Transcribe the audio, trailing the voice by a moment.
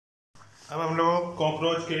अब हम लोग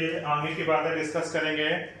कॉकरोच के आगे की बातें डिस्कस करेंगे।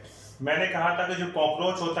 मैंने कहा था कि जो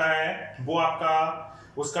कॉकरोच होता है वो आपका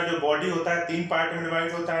उसका जो बॉडी होता है 3 पार्ट में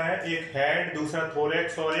डिवाइड होता है, एक हेड, दूसरा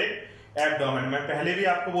थोरेक्स और एक एब्डोमेन। मैं पहले भी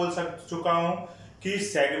आपको बोल चुका हूं कि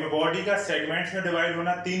बॉडी का सेगमेंट्स में डिवाइड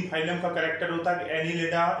होना 3 फाइलम का कैरेक्टर होता है,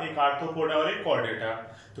 एनिलिडा, एक आर्थ्रोपोडा और एक कॉर्डेटा।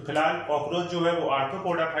 तो फिलहाल कॉकरोच जो है वो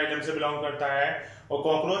आर्थ्रोपोडा फाइलम से बिलोंग करता है और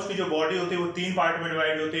कॉकरोच की जो बॉडी होती है वो 3 पार्ट में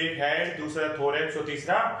डिवाइड होती है, एक हेड, दूसरा थोरेक्स और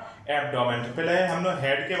तीसरा एब्डोमेन। तो पहले हम लोग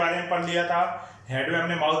हेड के बारे में पढ़ लिया था, हेड में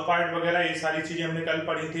हमने माउथ पार्ट वगैरह ये सारी चीजें हमने कल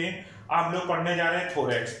पढ़ी थी। अब हम लोग पढ़ने जा रहे हैं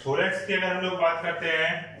थोरेक्स। थोरेक्स की अगर हम लोग बात करते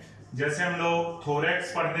हैं, जैसे हम लोग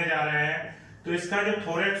थोरेक्स पढ़ने जा रहे हैं तो इसका जो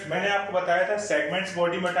थोरेक्स मैंने आपको बताया था सेगमेंट्स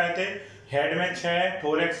बॉडी बताए थे, हेड में 6,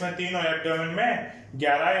 थोरेक्स में 3 और एब्डोमेन में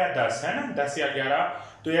 11 या 10 है ना, 10 या 11।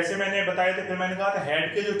 तो ऐसे मैंने बताए थे। फिर मैंने कहा था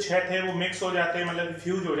हेड के जो 6 थे वो मिक्स हो जाते हैं, मतलब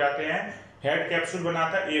फ्यूज हो जाते हैं, हेड कैप्सूल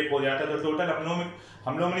बनाता है, 1 हो जाता है। तो टोटल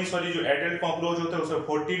हम लोग नहीं सॉरी जो एडल्ट कॉकरोच होते हैं उसमें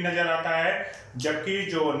 14 नजर आता है, जबकि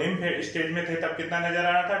जो निम्फ स्टेज में थे तब कितना नजर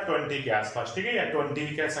आ रहा था, 20 के आसपास, ठीक है, या 20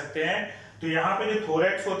 ही कह सकते हैं। तो यहाँ पे जो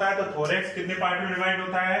थोरेक्स होता है, तो थोरेक्स कितने पार्ट में डिवाइड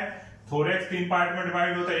होता है, थोरेक्स 3 पार्ट में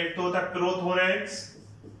डिवाइड होता है। एक तो होता है प्रोथोरेक्स,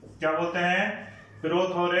 क्या बोलते हैं,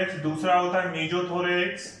 प्रोथोरेक्स, दूसरा होता है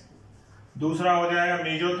मीजोथोरेक्स, दूसरा हो जाएगा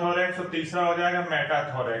मीजोथोरेक्स और तीसरा हो जाएगा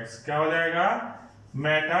मेटाथोरेक्स। क्या हो जाएगा,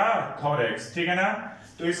 मेटाथोरेक्स, ठीक है ना।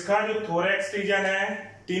 तो इसका जो थोरेक्स रीजन है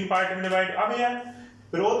 3 पार्ट में डिवाइड। अब यार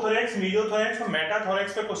प्रोथोरेक्स, मीजोथोरेक्स और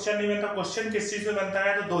मेटाथोरेक्स पे क्वेश्चन नहीं बनता। क्वेश्चन किस चीज पे बनता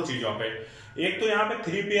है, तो 2 चीजों पे। एक तो यहाँ पे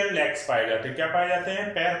 3 पेयर लेग्स पाए जाते हैं, क्या पाए जाते हैं,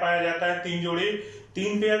 पैर पाया जाता है, 3 जोड़ी,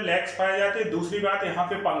 3 पेयर लेग्स पाए जाते हैं। दूसरी बात यहाँ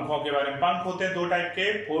पे पंखों के बारे में, पंख होते हैं 2 टाइप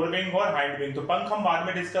के, फोरविंग और हाइंड विंग। तो पंख हम बाद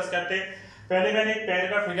में डिस्कस करते हैं, पहले मैंने एक पैर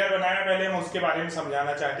का फिगर बनाया, पहले हम उसके बारे में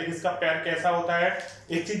समझाना चाहते हैं कि इसका पैर कैसा होता है।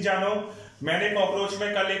 एक चीज जानो, मैंने कॉकरोच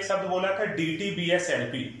में कल एक शब्द बोला था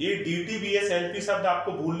DTBSLP। ये DTBSLP शब्द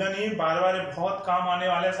आपको भूलना नहीं है, बार बार बहुत काम आने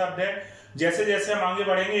वाला शब्द है। जैसे जैसे हम आगे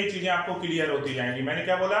बढ़ेंगे ये चीजें आपको क्लियर होती जाएंगी। मैंने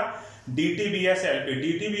क्या बोला, DTBSLP।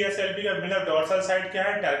 DTBSLP का मतलब डोर्सल साइड क्या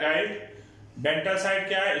है, टर्गाइड, वेंट्रल साइड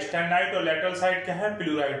क्या है, स्टेरनाइट, और लेटरल साइड क्या है,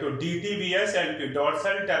 पिलुराइड। तो DTBSLP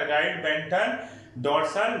dorsal, टर्गाइड, ventral,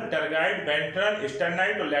 dorsal, टर्गाइड, ventral,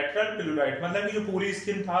 स्टेरनाइट और लेटरल, पिलुराइड। मतलब कि जो पूरी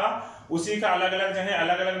स्किन था उसी का अलग अलग जगह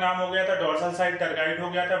अलग अलग नाम हो गया था। डोर्सल साइड टर्गाइड हो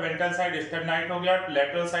गया था, वेंट्रल साइड स्टेरनाइट हो गया,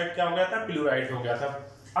 लेटरल साइड क्या हो गया था, पिलुराइड हो गया था।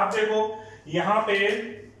 अब देखो यहाँ पे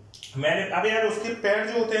मैंने, अब यार उसके पैर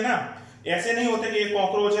जो होते हैं ना, ऐसे नहीं होते कि ये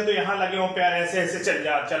कॉकरोच है तो यहाँ लगे हो पैर, ऐसे ऐसे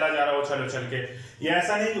चला जा रहा हो चलो चल के, ये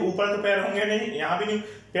ऐसा नहीं कि ऊपर तो पैर होंगे नहीं, यहाँ भी नहीं।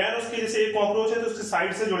 पैर उसके जैसे एक कॉकरोच है तो उसके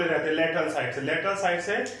साइड से जुड़े रहते हैं, लेटरल साइड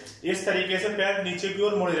से इस तरीके से पैर नीचे की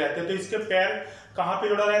ओर मुड़े रहते हैं। तो इसके पैर कहाँ पे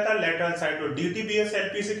जुड़ा रहता है, लेटरल साइड। तो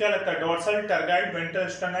DTBSLP से क्या लगता है, डोर्सल, टर्गाइड, वेंट्रल,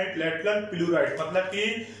 स्टेरनाइट, लेटरल, पिलुराइड। मतलब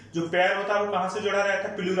कि जो पैर होता है वो कहाँ से जुड़ा रहता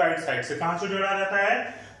है, पिलुराइड साइड से। कहाँ से जुड़ा रहता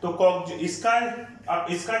है, तो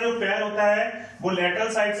इसका जो पैर होता है वो लेटरल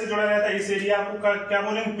साइड से जुड़ा रहता है। इस एरिया को क्या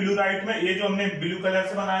बोलेंगे, पिलुराइड में। ये जो हमने ब्लू कलर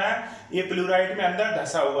से बनाया ये पिलुराइड में अंदर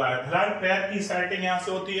धसा हुआ है। फिलहाल पैर की स्टार्टिंग यहाँ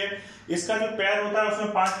से होती है। इसका जो पैर होता है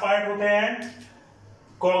उसमें 5 पार्ट होते हैं,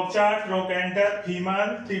 कॉक्जा, ट्रोकेंटर, फीमर,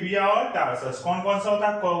 टिबिया और टार्सस। कौन कौन सा होता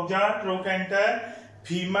है, कॉक्जा, ट्रोकेंटर,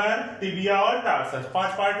 फीमर, टिबिया और टार्सस।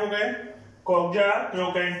 5 पार्ट हो गए, कॉक्जा,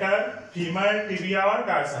 ट्रोकेंटर, फीमर, टिबिया और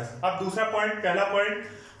टार्सस। अब दूसरा पॉइंट, पहला पॉइंट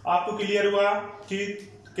आपको क्लियर हुआ कि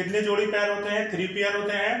कितने जोड़ी पैर होते हैं, 3 पेयर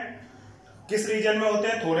होते हैं। किस रीजन में होते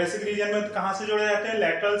हैं, थोरेसिक रीजन में। कहां से जुड़े जाते हैं,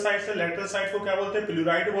 लेटरल साइड से। लेटरल साइड को क्या बोलते हैं,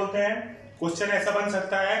 पिलुराइड बोलते हैं। क्वेश्चन ऐसा बन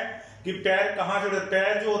सकता है कि पैर कहां जुड़े,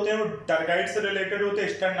 पैर जो होते हैं वो टर्गाइड से रिलेटेड होते हैं,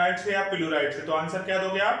 स्टेरनाइड से या पिलुराइड से। तो आंसर क्या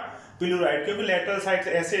दोगे आप, पिलुराइड, क्योंकि लेटरल साइड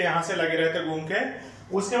से ऐसे यहां से लगे रहते घूम के।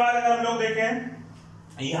 उसके बाद अगर हम लोग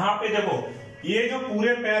देखें यहाँ पे, देखो ये जो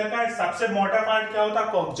पूरे पैर का सबसे मोटा पार्ट क्या होता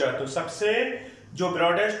है, कॉक्जा। तो सबसे जो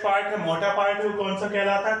ब्रॉडेस्ट पार्ट है, मोटा पार्ट है, वो कौन सा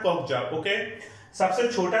कहलाता है, कॉक्जा। ओके, सबसे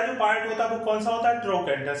छोटा जो पार्ट होता है वो कौन सा होता है,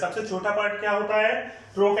 ट्रोकेंटर। सबसे छोटा पार्ट क्या होता है,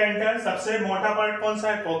 ट्रोकेंटर। सबसे मोटा पार्ट कौन सा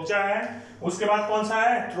है, कॉक्जा है। उसके बाद कौन सा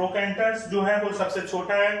है, ट्रोकेंटर जो है वो सबसे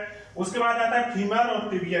छोटा है। उसके बाद आता है फीमर और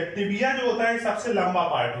टिबिया। टिबिया जो होता है सबसे लंबा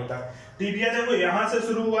पार्ट होता है। टिबिया देखो यहाँ से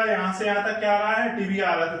शुरू हुआ, यहाँ से यहाँ तक क्या आ रहा है, टिबिया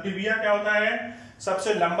आ रहा है। तो टिबिया क्या होता है,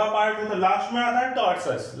 सबसे लंबा पार्ट होता है। लास्ट में आता है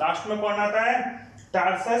टार्सस। लास्ट में कौन आता है,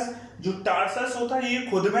 टार्सस। जो टार्सस होता है ये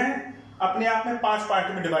खुद में अपने आप में 5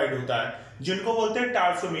 पार्ट में डिवाइड होता है, जिनको बोलते हैं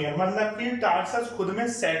टार्सोमियर। मतलब कि टार्सस खुद में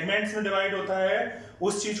सेगमेंट्स में डिवाइड होता है,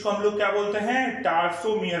 उस चीज को हम लोग क्या बोलते हैं,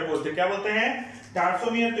 टार्सोमियर बोलते हैं। क्या बोलते हैं,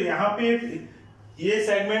 टार्सोमियर। तो यहाँ पे ये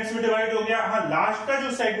सेगमेंट्स में डिवाइड हो गया। हाँ, लास्ट का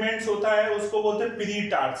जो सेगमेंट्स होता है उसको बोलते हैं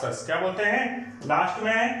पीरीटार्सस। क्या बोलते हैं, लास्ट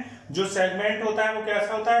में जो सेगमेंट होता है वो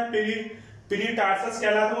कैसा होता है, पीरीटार्सस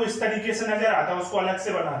कहलाता है। वो इस तरीके से नजर आता है, उसको अलग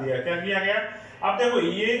से बना दिया। क्या किया गया, अब देखो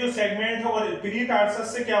ये जो सेगमेंट है और प्री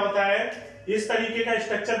टार्सस से क्या होता है, इस तरीके का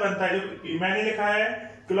स्ट्रक्चर बनता है। जो मैंने लिखा है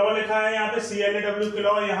क्लॉ लिखा है यहाँ पे CLAW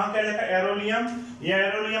क्लॉ, यहाँ क्या लिखा है एरोलियम। ये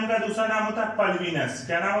एरोलियम का दूसरा नाम होता है पल्विनस।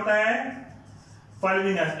 क्या नाम होता है,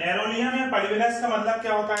 पल्विनस। एरोलियम या पल्विनस का मतलब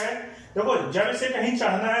क्या होता है, देखो जब इसे कहीं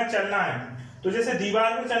चढ़ना है चलना है, तो जैसे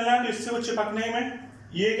दीवार पे चलना है तो इससे वो चिपकने में,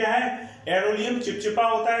 ये क्या है एरोलियम चिपचिपा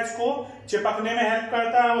होता है, इसको चिपकने में हेल्प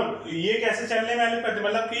करता है। और ये कैसे चलने में हेल्प करता है,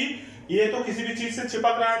 मतलब कि ये तो किसी भी चीज से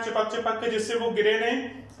चिपक रहा है, चिपक के जिससे वो गिरे नहीं।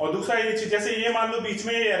 और दूसरा ये चीज, जैसे ये मान लो बीच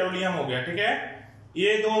में ये एरोलियम हो गया, ठीक है,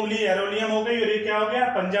 ये 2 उंगली एरोलियम हो गई और ये क्या हो गया,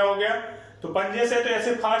 पंजा हो गया। तो पंजे से तो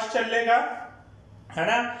ऐसे फास्ट चलेगा, है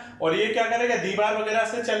ना। और ये क्या करेगा, दीवार वगैरह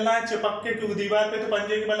से चलना है चिपक के, क्योंकि दीवार पे तो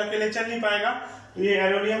पंजे के बल अकेले चल नहीं पाएगा, तो ये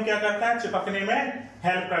एरोलियम क्या करता है, चिपकने में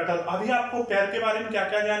हेल्प करता है। अभी आपको पैर के बारे में क्या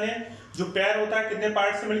क्या जाने, जो पैर होता है कितने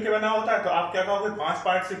पार्ट से मिलकर बना होता है, तो आप क्या कहोगे 5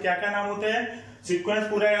 पार्ट से क्या क्या नाम होते हैं। सीक्वेंस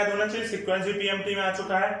पूरा याद होना चाहिए, सीक्वेंस भी PMT में आ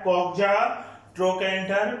चुका है। कॉक्जा,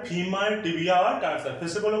 ट्रोकेंटर, फीमर, टिबिया और टार्सस। फिर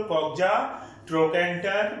से बोलो, कॉक्जा,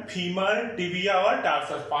 ट्रोकेंटर, फीमर, टिबिया और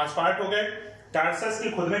टार्सस। 5 पार्ट हो गए। टार्सस के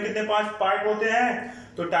खुद में कितने 5 पार्ट होते हैं,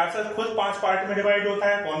 तो टार्सस खुद 5 पार्ट में डिवाइड होता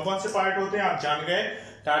है। कौन कौन से पार्ट होते हैं आप जान गए,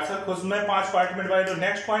 टार्सस खुद में 5 पार्ट में डिवाइड हो।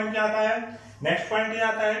 नेक्स्ट पॉइंट क्या आता है, नेक्स्ट पॉइंट ये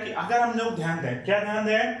आता है कि अगर हम लोग ध्यान दें, क्या ध्यान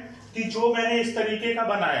दें, कि जो मैंने इस तरीके का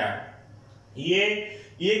बनाया,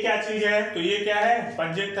 ये क्या चीज है, तो ये क्या है,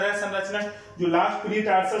 पंजे की तरह संरचना। जो लास्ट प्री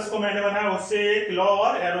टार्सस को मैंने बनाया उससे एक क्लॉ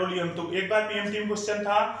और एरोलियम। तो एक बार PMT में क्वेश्चन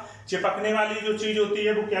था, चिपकने वाली जो चीज होती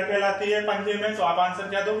है वो क्या कहलाती है पंजे में, तो आप आंसर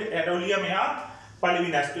क्या दोगे, एरोलियम या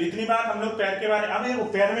पल्विनस। तो इतनी बात हम लोग पैर के बारे में। अब वो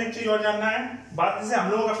पैर में एक चीज और जानना है, बात जैसे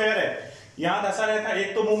हम लोगों का पैर है, यहाँ धसा रहता है,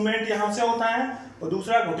 एक तो मूवमेंट यहाँ से होता है और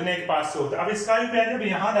दूसरा घुटने के पास से होता है। अब इसका भी पैर जब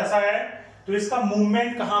यहाँ धसा है तो इसका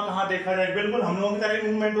मूवमेंट कहाँ कहाँ देखा जाए, बिल्कुल हम लोगों की तरह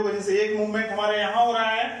मूवमेंट होगा। जैसे एक मूवमेंट हमारे यहाँ हो रहा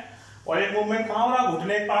है और एक मूवमेंट कहाँ हो रहा है,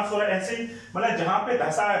 घुटने के पास हो रहा है। ऐसे ही मतलब जहां पे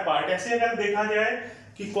धसा है पार्ट, ऐसे अगर देखा जाए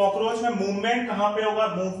कि कॉकरोच में मूवमेंट कहाँ पे होगा,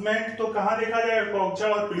 मूवमेंट तो कहाँ देखा जाए, कॉक्जा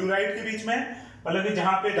और प्लूराइड के बीच में, मतलब कि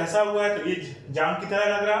जहां पे धसा हुआ है तो ये जाम की तरह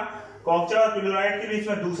लग रहा, कॉक्जा और प्लूराइड के बीच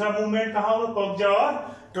में। दूसरा मूवमेंट कहाँ होगा, कॉक्जा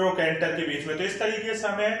और ट्रोकेंटर के बीच में। तो इस तरीके से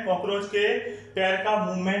हमें कॉकरोच के पैर का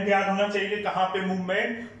मूवमेंट याद होना चाहिए, कहाँ पे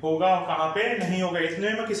मूवमेंट होगा और कहाँ पे नहीं होगा।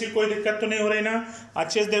 इतने में किसी कोई दिक्कत तो नहीं हो रही ना,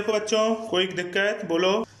 अच्छे से देखो बच्चों, कोई दिक्कत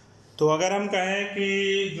बोलो। तो अगर हम कहें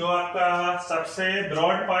कि जो आपका सबसे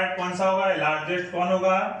ब्रॉड पार्ट कौन सा होगा, लार्जेस्ट कौन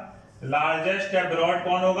होगा, लार्जेस्ट या ब्रॉड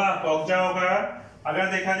कौन होगा, कॉक्जा होगा। अगर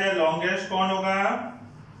देखा जाए लॉन्गेस्ट कौन होगा,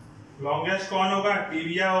 लॉन्गेस्ट कौन होगा,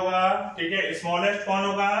 टिबिया होगा, ठीक है। स्मॉलेस्ट कौन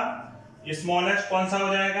होगा, स्मॉलेस्ट कौन सा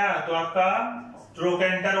हो जाएगा, तो आपका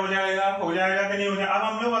ट्रोकेंटर हो जाएगा कि नहीं हो जाएगा। अब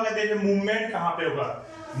हम लोग अगर देखें मूवमेंट कहाँ पे होगा,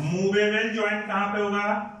 मूवेबल ज्वाइंट कहाँ पे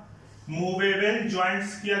होगा, मूवेबल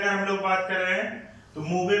ज्वाइंट्स की अगर हम लोग बात करें तो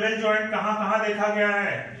मूवेबल ज्वाइंट कहाँ कहाँ देखा गया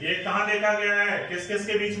है, ये कहाँ देखा गया है, किस किस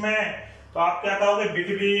के बीच में, तो आप क्या कहोगे,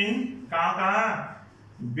 बिटवीन, कहाँ कहाँ,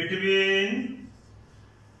 बिटवीन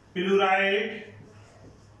प्लूराइड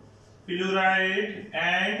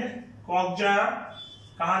एंड कॉक्जा।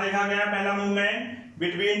 कहाँ देखा गया पहला मूवमेंट,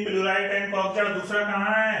 बिटवीन प्लूराइड एंड कॉक्जा। दूसरा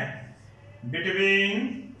कहाँ है,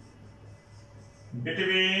 बिटवीन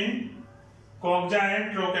कॉक्जा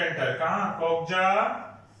एंड ट्रोकेंटर। कहाँ, कॉक्जा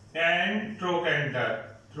एंड ट्रोकेंटर।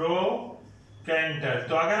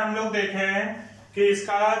 तो अगर हम लोग देखें कि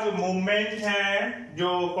इसका जो मूवमेंट है जो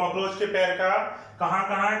कॉकरोच के पैर का कहाँ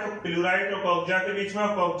कहाँ है, तो प्लूराइड और कॉक्जा के बीच में,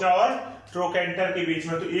 कॉक्जा और ट्रोकेंटर के बीच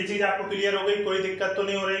में। तो ये चीज आपको क्लियर हो गई, कोई दिक्कत तो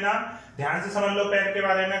नहीं हो रही ना, ध्यान से समझ लो पैर के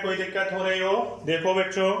बारे में। कोई दिक्कत हो रही हो, देखो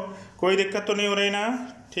बच्चों कोई दिक्कत तो नहीं हो रही ना,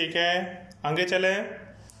 ठीक है आगे चले।